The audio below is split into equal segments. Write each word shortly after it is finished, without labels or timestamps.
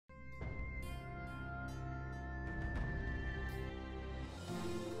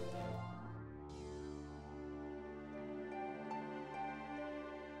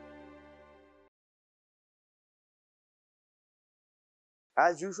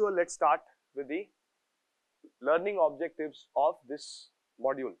As usual, let's start with the learning objectives of this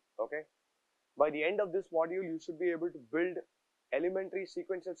module. Okay. By the end of this module, you should be able to build elementary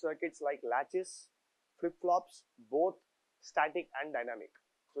sequential circuits like latches, flip-flops, both static and dynamic.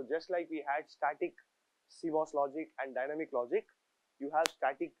 So just like we had static CMOS logic and dynamic logic, you have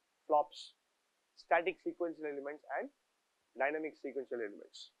static flops, static sequential elements and dynamic sequential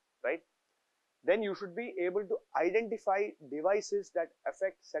elements, right? Then you should be able to identify devices that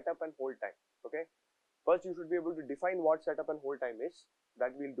affect setup and hold time. Okay. First, you should be able to define what setup and hold time is.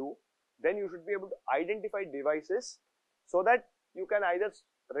 That we'll do. Then you should be able to identify devices so that you can either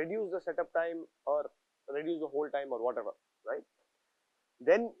reduce the setup time or reduce the hold time or whatever, right?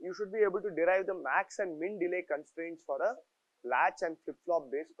 Then you should be able to derive the max and min delay constraints for a latch and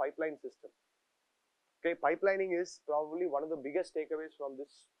flip-flop based pipeline system. Okay, pipelining is probably one of the biggest takeaways from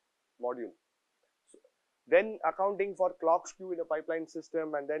this module. Then accounting for clock skew in a pipeline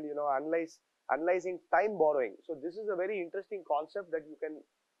system, and then analyzing time borrowing. So this is a very interesting concept that you can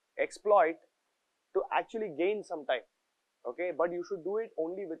exploit to actually gain some time. Okay, but you should do it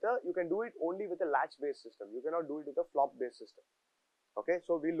only with a latch based system. You cannot do it with a flop based system. Okay,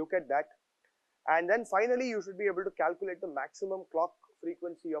 so we'll look at that. And then finally you should be able to calculate the maximum clock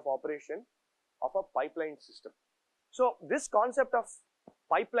frequency of operation of a pipeline system. So this concept of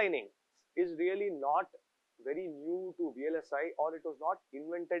pipelining is really not very new to VLSI, or it was not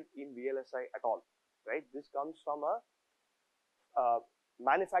invented in VLSI at all, right? This comes from a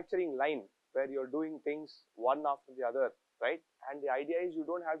manufacturing line where you're doing things one after the other, right? And the idea is you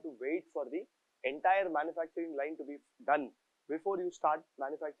don't have to wait for the entire manufacturing line to be done before you start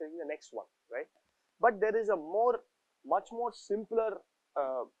manufacturing the next one, right? But there is a much more simpler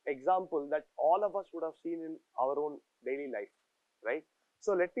example that all of us would have seen in our own daily life, right?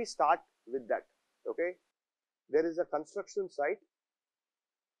 So let me start with that. Okay, there is a construction site.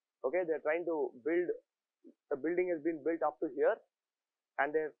 Okay, they're trying to build, the building has been built up to here,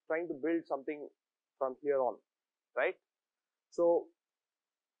 and they're trying to build something from here on, right? So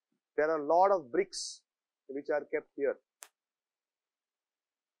there are a lot of bricks which are kept here,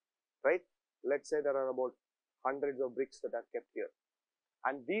 right? Let's say there are about hundreds of bricks that are kept here,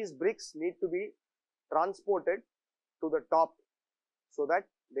 and these bricks need to be transported to the top so that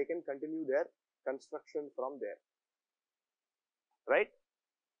they can continue their construction from there, right?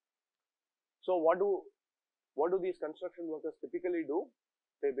 So what do these construction workers typically do?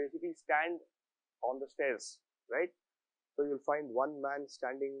 They basically stand on the stairs, right? So you'll find one man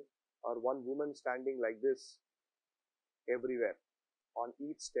standing or one woman standing like this everywhere on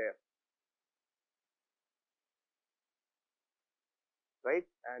each stair, right?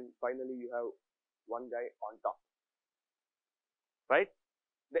 And finally you have one guy on top, right?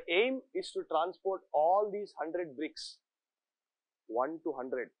 The aim is to transport all these 100 bricks, 1 to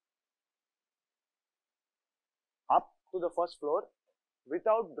 100, up to the first floor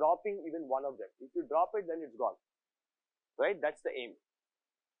without dropping even one of them. If you drop it, then it's gone, right? That's the aim.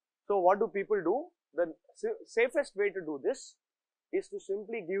 So what do people do? The safest way to do this is to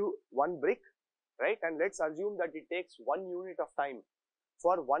simply give one brick, right? And let's assume that it takes 1 unit of time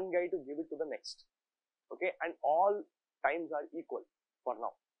for one guy to give it to the next. Okay, and all times are equal for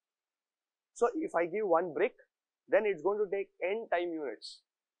now. So if I give one brick, then it's going to take n time units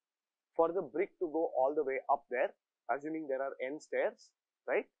for the brick to go all the way up there, assuming there are n stairs,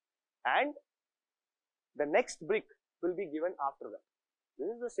 right? And the next brick will be given after that. This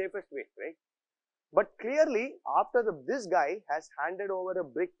is the safest way, right? But clearly, after this guy has handed over a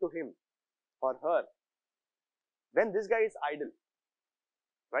brick to him or her, then this guy is idle,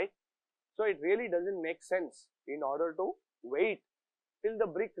 right? So it really doesn't make sense in order to wait till the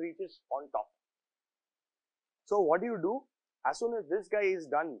brick reaches on top. So what do you do? As soon as this guy is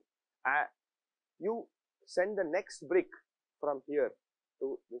done, you send the next brick from here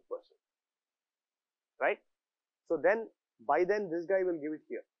to this person, right? So then, by then this guy will give it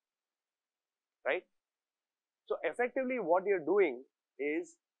here, right? So effectively what you're doing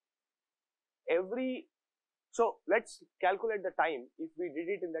is so let's calculate the time. If we did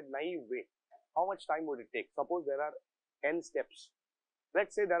it in that naive way, how much time would it take? Suppose there are n steps.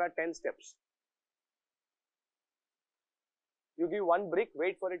 Let's say there are 10 steps. You give one brick,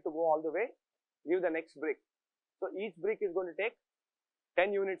 wait for it to go all the way, give the next brick. So each brick is going to take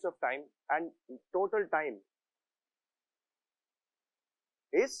 10 units of time, and total time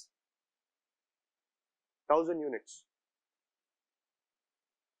is 1000 units,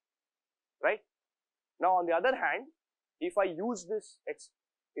 right? Now on the other hand, if I use this,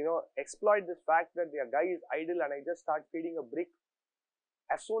 exploit this fact that the guy is idle and I just start feeding a brick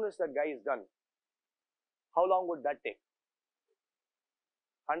as soon as that guy is done, how long would that take?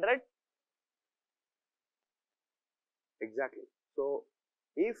 100? Exactly. So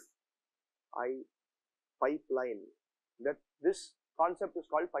if I pipeline, that this concept is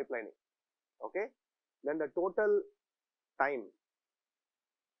called pipelining, okay, then the total time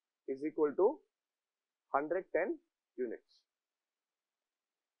is equal to 110 units.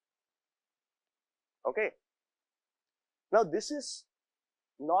 Okay. Now this is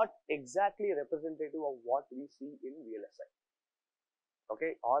not exactly representative of what we see in VLSI,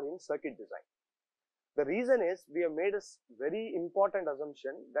 okay, or in circuit design. The reason is we have made a very important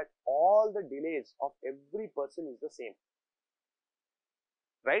assumption that all the delays of every person is the same,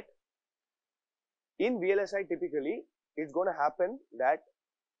 right? In VLSI, typically it's going to happen that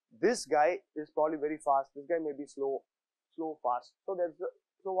this guy is probably very fast, this guy may be slow, fast. So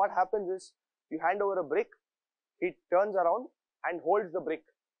so what happens is you hand over a brick, he turns around and holds the brick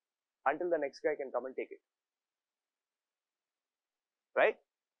until the next guy can come and take it, right?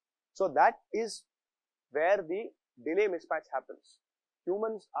 So that is where the delay mismatch happens.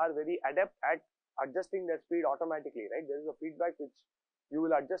 Humans are very adept at adjusting their speed automatically, right? There is a feedback which you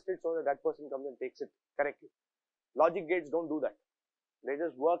will adjust it so that that person comes and takes it correctly. Logic gates don't do that. They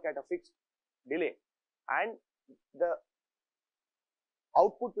just work at a fixed delay and the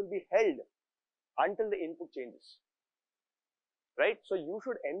output will be held until the input changes, right? So you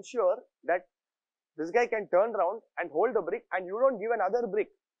should ensure that this guy can turn around and hold the brick and you don't give another brick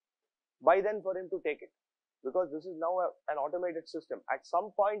by then for him to take it, because this is now an automated system. At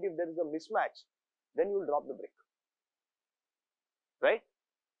some point, if there is a mismatch, then you will drop the brick, right?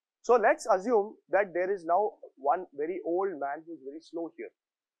 So let's assume that there is now one very old man who is very slow here,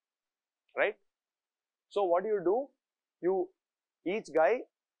 right? So what do? Each guy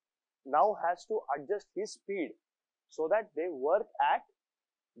now has to adjust his speed so that they work at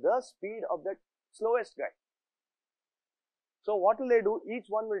the speed of that slowest guy. So what will they do? Each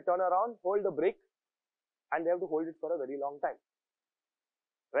one will turn around, hold the brick, and they have to hold it for a very long time,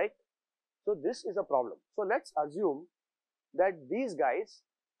 right? So this is a problem. So let's assume that these guys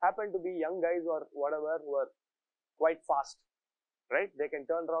happen to be young guys or whatever who are quite fast, right? They can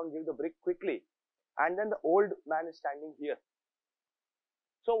turn around, give the brick quickly, and then the old man is standing here.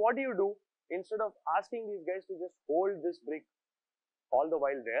 So what do? Instead of asking these guys to just hold this brick all the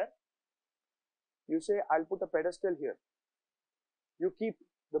while there, you say, I'll put a pedestal here. You keep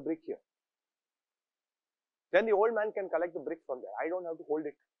the brick here. Then the old man can collect the brick from there. I don't have to hold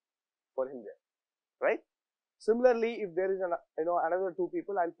it for him there, right? Similarly, if there is another two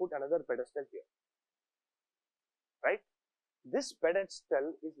people, I'll put another pedestal here, right? This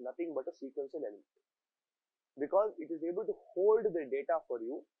pedestal is nothing but a sequential element because it is able to hold the data for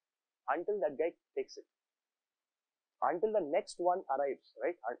you until that guy takes it, until the next one arrives,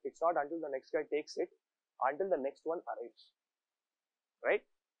 right? It's not until the next guy takes it, until the next one arrives, right?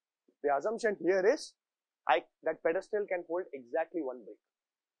 The assumption here is that pedestal can hold exactly one brick.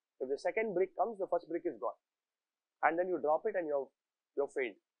 If the second brick comes, the first brick is gone, and then you drop it and you're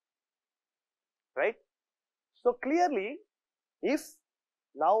failed, right? So clearly, if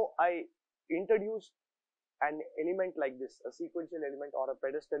now I introduce an element like this, a sequential element or a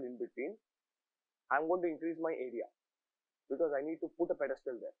pedestal in between, I'm going to increase my area because I need to put a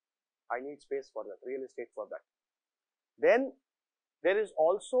pedestal there. I need space for that, real estate for that. Then there is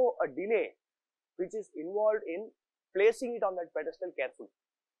also a delay which is involved in placing it on that pedestal carefully,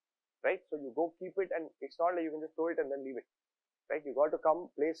 right? So you go keep it, and it's not like you can just throw it and then leave it, right? You got to come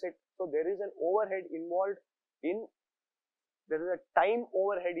place it. So there is an overhead involved in, there is a time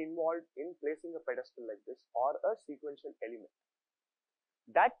overhead involved in placing a pedestal like this or a sequential element.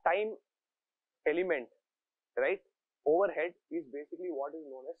 That time element, right, overhead is basically what is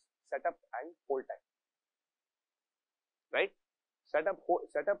known as setup and hold time, right?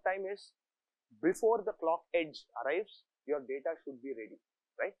 Setup time is before the clock edge arrives, your data should be ready,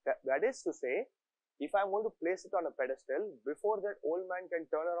 right? That is to say, if I'm going to place it on a pedestal, before that old man can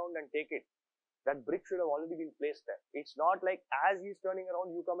turn around and take it, that brick should have already been placed there. It's not like as he's turning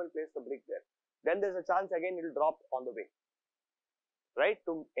around, you come and place the brick there. Then there's a chance again it will drop on the way, right?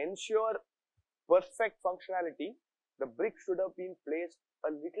 To ensure perfect functionality, the brick should have been placed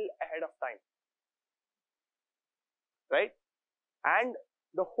a little ahead of time, right? And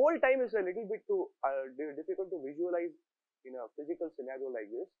the whole time is a little bit difficult to visualize in a physical scenario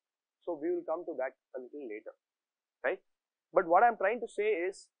like this. So we will come to that a little later, right? But what I'm trying to say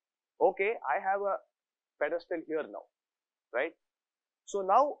is, okay, I have a pedestal here now, right? So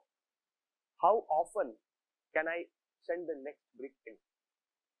now, how often can I send the next brick in?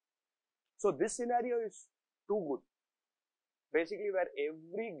 So this scenario is too good. Basically, where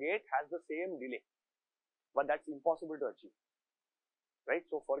every gate has the same delay, but that's impossible to achieve, right?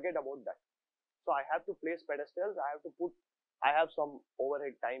 So forget about that. So I have to place pedestals, I have some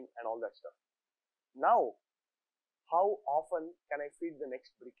overhead time and all that stuff. Now, how often can I feed the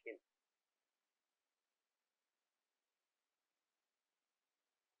next brick in?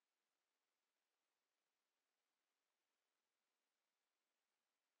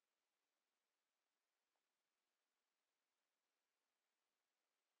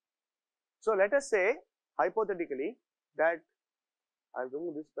 So let us say, hypothetically, that I'll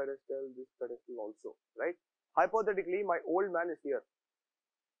remove this pedestal also, right? Hypothetically, my old man is here.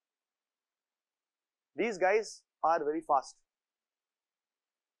 These guys are very fast.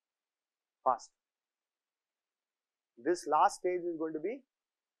 This last stage is going to be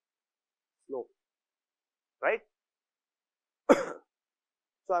slow, right?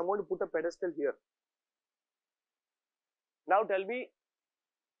 So I'm going to put a pedestal here. Now tell me,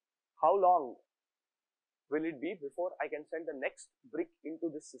 how long will it be before I can send the next brick into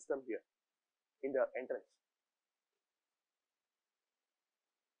this system here in the entrance?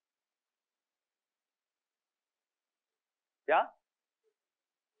 Yeah.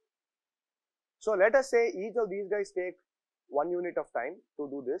 So let us say each of these guys take 1 unit of time to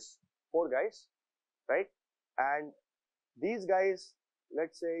do this, 4 guys, right? And these guys,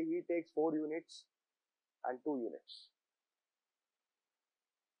 let's say he takes 4 units and 2 units,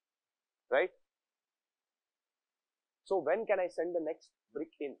 right? So when can I send the next brick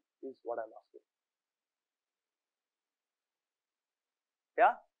in is what I'm asking.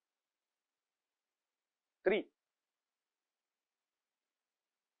 Yeah? 3.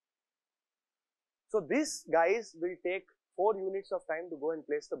 So these guys will take 4 units of time to go and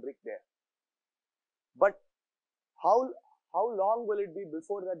place the brick there. But how long will it be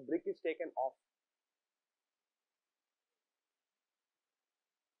before that brick is taken off?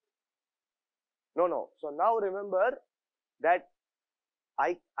 No. So now remember that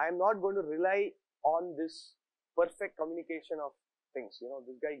I am not going to rely on this perfect communication of things. You know,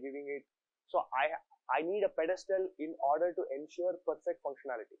 this guy giving it. So I need a pedestal in order to ensure perfect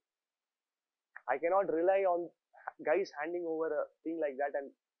functionality. I cannot rely on guys handing over a thing like that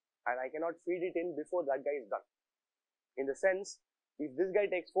and I cannot feed it in before that guy is done. In the sense, if this guy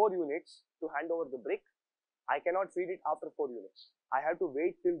takes 4 units to hand over the brick, I cannot feed it after 4 units. I have to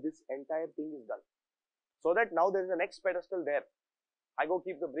wait till this entire thing is done. So that now there is a next pedestal there. I go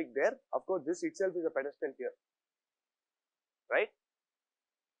keep the brick there. Of course, this itself is a pedestal here. Right?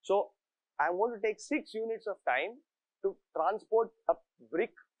 So, I am going to take 6 units of time to transport a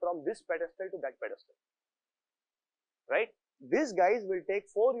brick from this pedestal to that pedestal. Right? These guys will take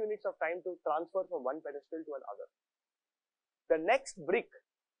 4 units of time to transfer from one pedestal to another. The next brick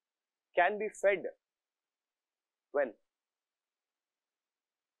can be fed when?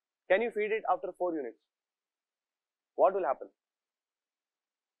 Can you feed it after 4 units? What will happen?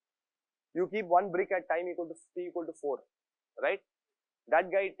 You keep one brick at time equal to t equal to 4, right?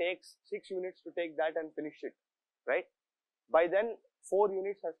 That guy takes 6 units to take that and finish it, right? By then 4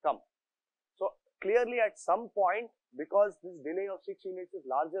 units has come. So clearly at some point, because this delay of 6 units is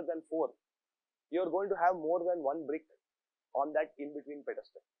larger than 4, you are going to have more than one brick on that in between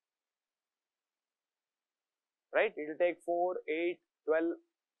pedestal, right? It will take 4, 8, 12.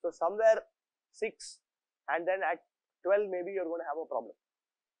 So somewhere 6, and then at 12 maybe you're going to have a problem,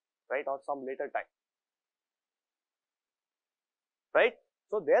 right? Or some later time, right?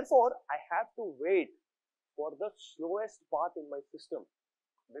 So therefore, I have to wait for the slowest path in my system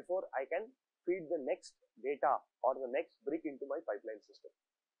before I can feed the next data or the next brick into my pipeline system.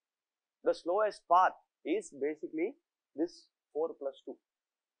 The slowest path is basically this 4 plus 2,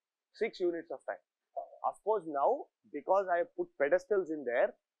 6 units of time. Of course, now because I have put pedestals in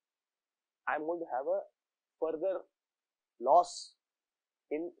there, I'm going to have a further loss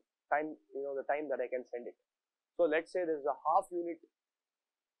in time, the time that I can send it. So let's say there is a half unit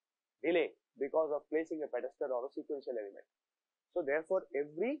delay because of placing a pedestal or a sequential element. So therefore,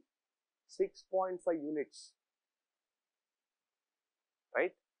 every 6.5 units,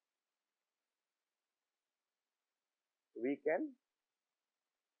 right, we can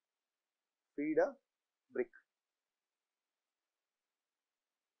feed a brick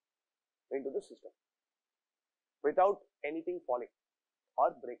into the system without anything falling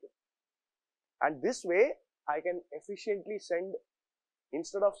or breaking. And this way, I can efficiently send,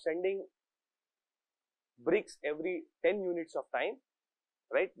 instead of sending bricks every 10 units of time,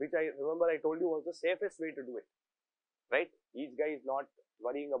 right, which I remember I told you was the safest way to do it, right? Each guy is not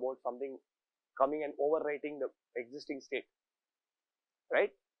worrying about something coming and overwriting the existing state,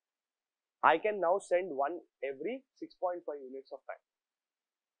 right? I can now send one every 6.5 units of time.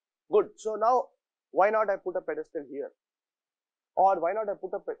 Good. So now, why not I put a pedestal here? Or why not I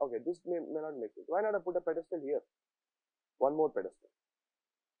put a, okay, this may not make sense. Why not I put a pedestal here? One more pedestal.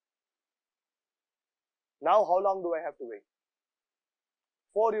 Now how long do I have to wait?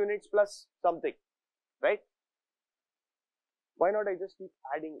 4 units plus something, right? Why not I just keep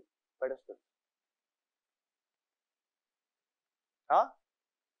adding pedestals? Huh?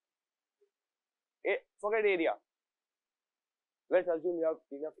 Forget area. Let's assume you have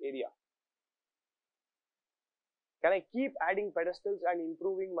enough area. Can I keep adding pedestals and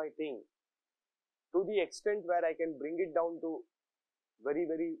improving my thing to the extent where I can bring it down to very,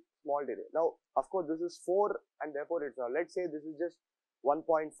 very small delay? Now, of course, this is 4 and therefore it's not. Let's say this is just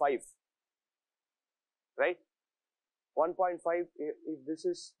 1.5, right? 1.5, if this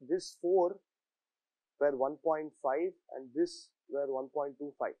is this 4 where 1.5 and this where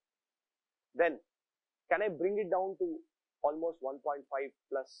 1.25, then can I bring it down to almost 1.5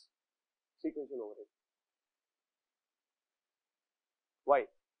 plus sequential overhead? Why?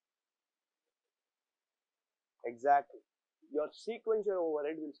 Exactly. Your sequential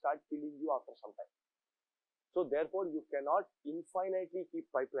overhead will start killing you after some time. So therefore, you cannot infinitely keep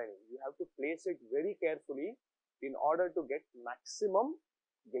pipelining. You have to place it very carefully in order to get maximum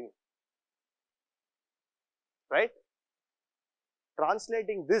gain. Right?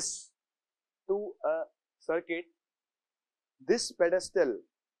 Translating this to a circuit, this pedestal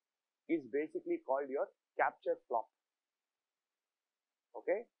is basically called your capture flop.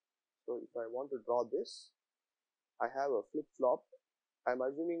 Okay? So if I want to draw this, I have a flip-flop. I'm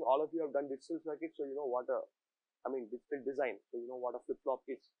assuming all of you have done digital circuits, so you know what digital design, so you know what a flip-flop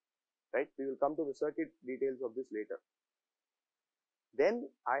is, right? We will come to the circuit details of this later. Then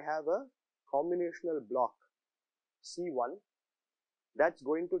I have a combinational block C1 that's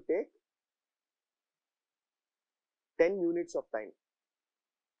going to take 10 units of time.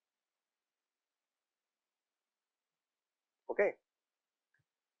 Okay.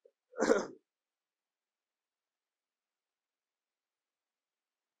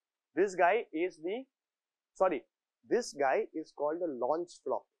 This guy is called the launch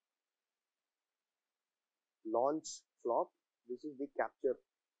flop. Launch flop. This is the capture,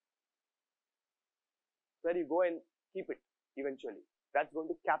 where you go and keep it eventually. That's going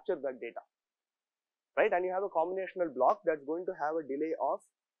to capture that data, right? And you have a combinational block that's going to have a delay of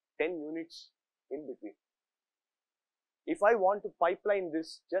 10 units in between. If I want to pipeline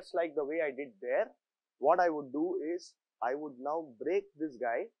this just like the way I did there, what I would do is I would now break this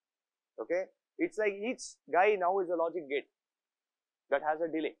guy. Okay, it's like each guy now is a logic gate that has a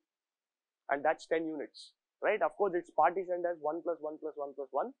delay, and that's 10 units, right? Of course, it's partitioned as 1 plus 1 plus 1 plus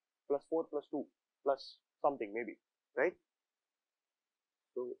 1 plus 4 plus 2 plus something maybe, right?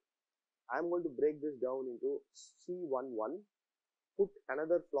 So I'm going to break this down into C11, put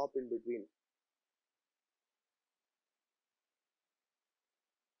another flop in between.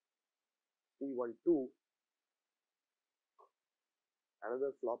 C12,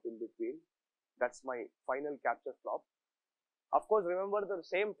 another flop in between. That's my final capture flop. Of course, remember the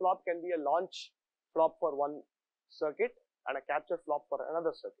same flop can be a launch flop for one circuit and a capture flop for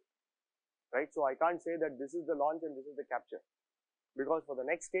another circuit, right? So I can't say that this is the launch and this is the capture, because for the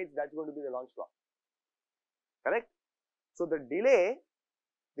next stage that's going to be the launch flop, correct? So the delay,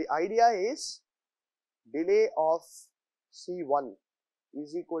 the idea is delay of C1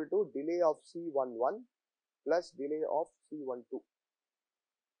 is equal to delay of C11 plus delay of C12.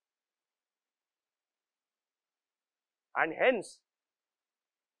 And hence,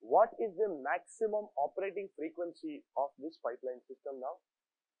 what is the maximum operating frequency of this pipeline system now,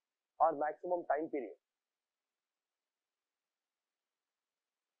 or maximum time period?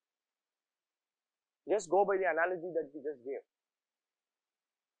 Just go by the analogy that we just gave.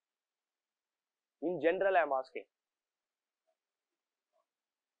 In general, I am asking.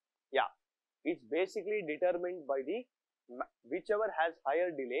 Yeah, it's basically determined by the whichever has higher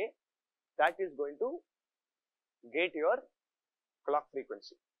delay, that is going to get your clock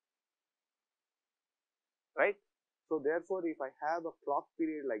frequency, right? So therefore, if I have a clock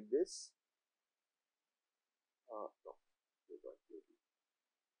period like this,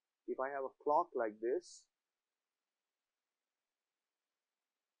 if I have a clock like this,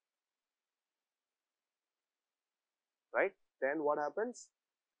 right, then what happens?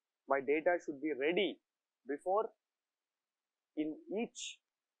 My data should be ready before, in each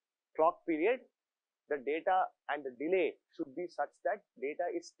clock period, the data and the delay should be such that data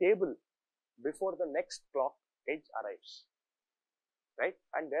is stable before the next clock edge arrives, right?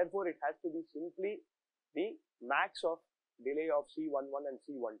 And therefore, it has to be simply the max of delay of C11 and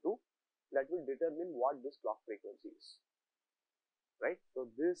C12 that will determine what this clock frequency is, right? So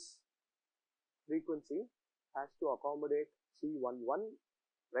this frequency has to accommodate C11,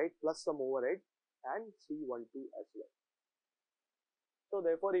 right, plus some overhead, and C12 as well. So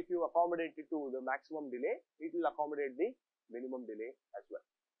therefore, if you accommodate it to the maximum delay, it will accommodate the minimum delay as well.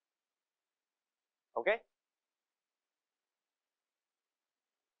 Okay.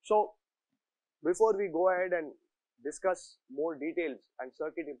 So before we go ahead and discuss more details and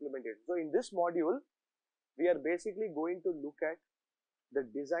circuit implementation, so in this module, we are basically going to look at the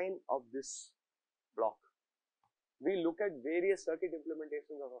design of this block. We look at various circuit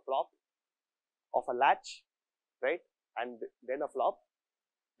implementations of a flop, of a latch, right, and then a flop.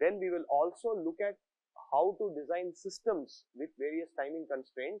 Then we will also look at how to design systems with various timing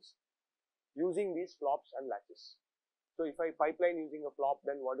constraints using these flops and latches. So if I pipeline using a flop,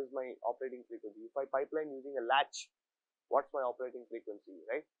 then what is my operating frequency? If I pipeline using a latch, what's my operating frequency,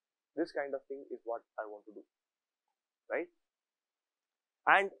 right? This kind of thing is what I want to do, right?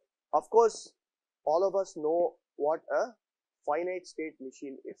 And of course, all of us know what a finite state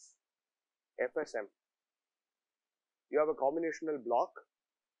machine is, FSM. You have a combinational block.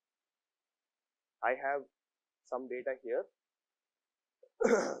 I have some data here.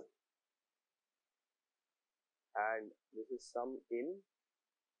 And this is some in,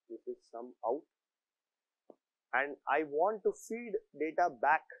 this is some out, and I want to feed data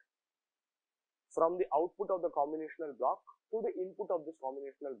back from the output of the combinational block to the input of this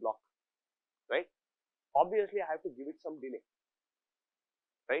combinational block, right? Obviously, I have to give it some delay,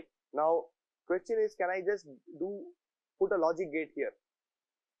 right? Now, question is, can I just put a logic gate here?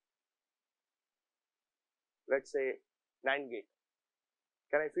 Let's say NAND gate.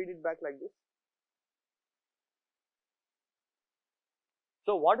 Can I feed it back like this?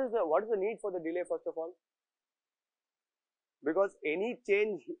 So what is the need for the delay, first of all? Because any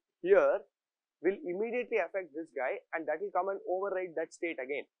change here will immediately affect this guy, and that will come and override that state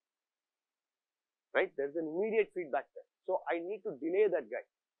again, right? There's an immediate feedback there. So I need to delay that guy.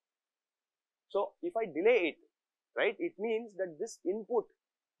 So if I delay it, right, it means that this input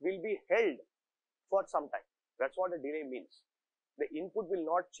will be held for some time. That's what a delay means. The input will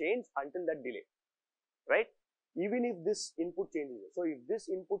not change until that delay, right? Even if this input changes. So if this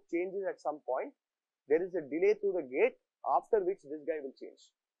input changes at some point, there is a delay through the gate, after which this guy will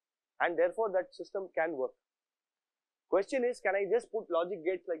change, and therefore that system can work. Question is, can I just put logic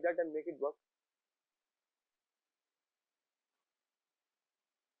gates like that and make it work?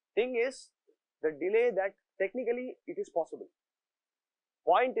 Thing is, the delay that technically it is possible.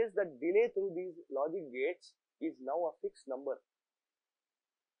 Point is that delay through these logic gates is now a fixed number.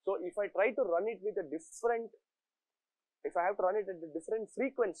 So if I try to run it with a different, if I have to run it at a different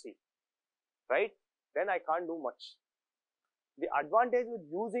frequency, right, then I can't do much. The advantage with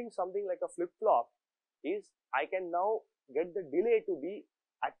using something like a flip-flop is I can now get the delay to be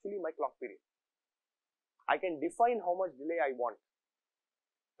actually my clock period. I can define how much delay I want,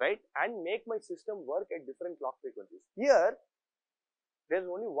 right, and make my system work at different clock frequencies. Here, there is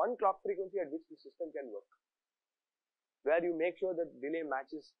only one clock frequency at which the system can work, where you make sure that delay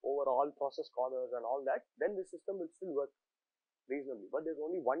matches over all process corners and all that, then the system will still work reasonably. But there's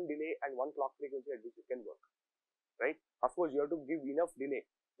only one delay and one clock frequency at which it can work, right? Of course, you have to give enough delay.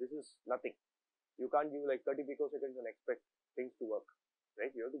 This is nothing. You can't give like 30 picoseconds and expect things to work, right?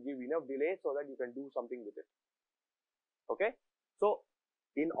 You have to give enough delay so that you can do something with it. Okay? So,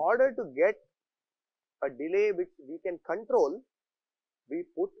 in order to get a delay which we can control, we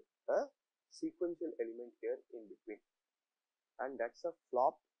put a sequential element here in between, and that's a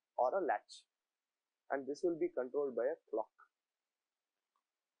flop or a latch, and this will be controlled by a clock.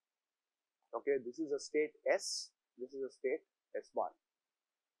 Okay, this is a state S, this is a state S bar.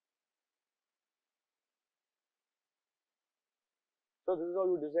 So this is how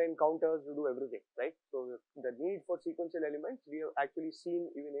you design counters, you do everything, right? So the need for sequential elements we have actually seen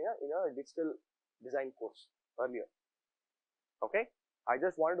even in a digital design course earlier. Okay, I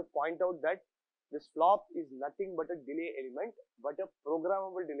just wanted to point out that this flop is nothing but a delay element, but a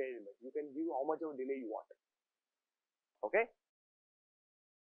programmable delay element. You can give how much of delay you want. Okay,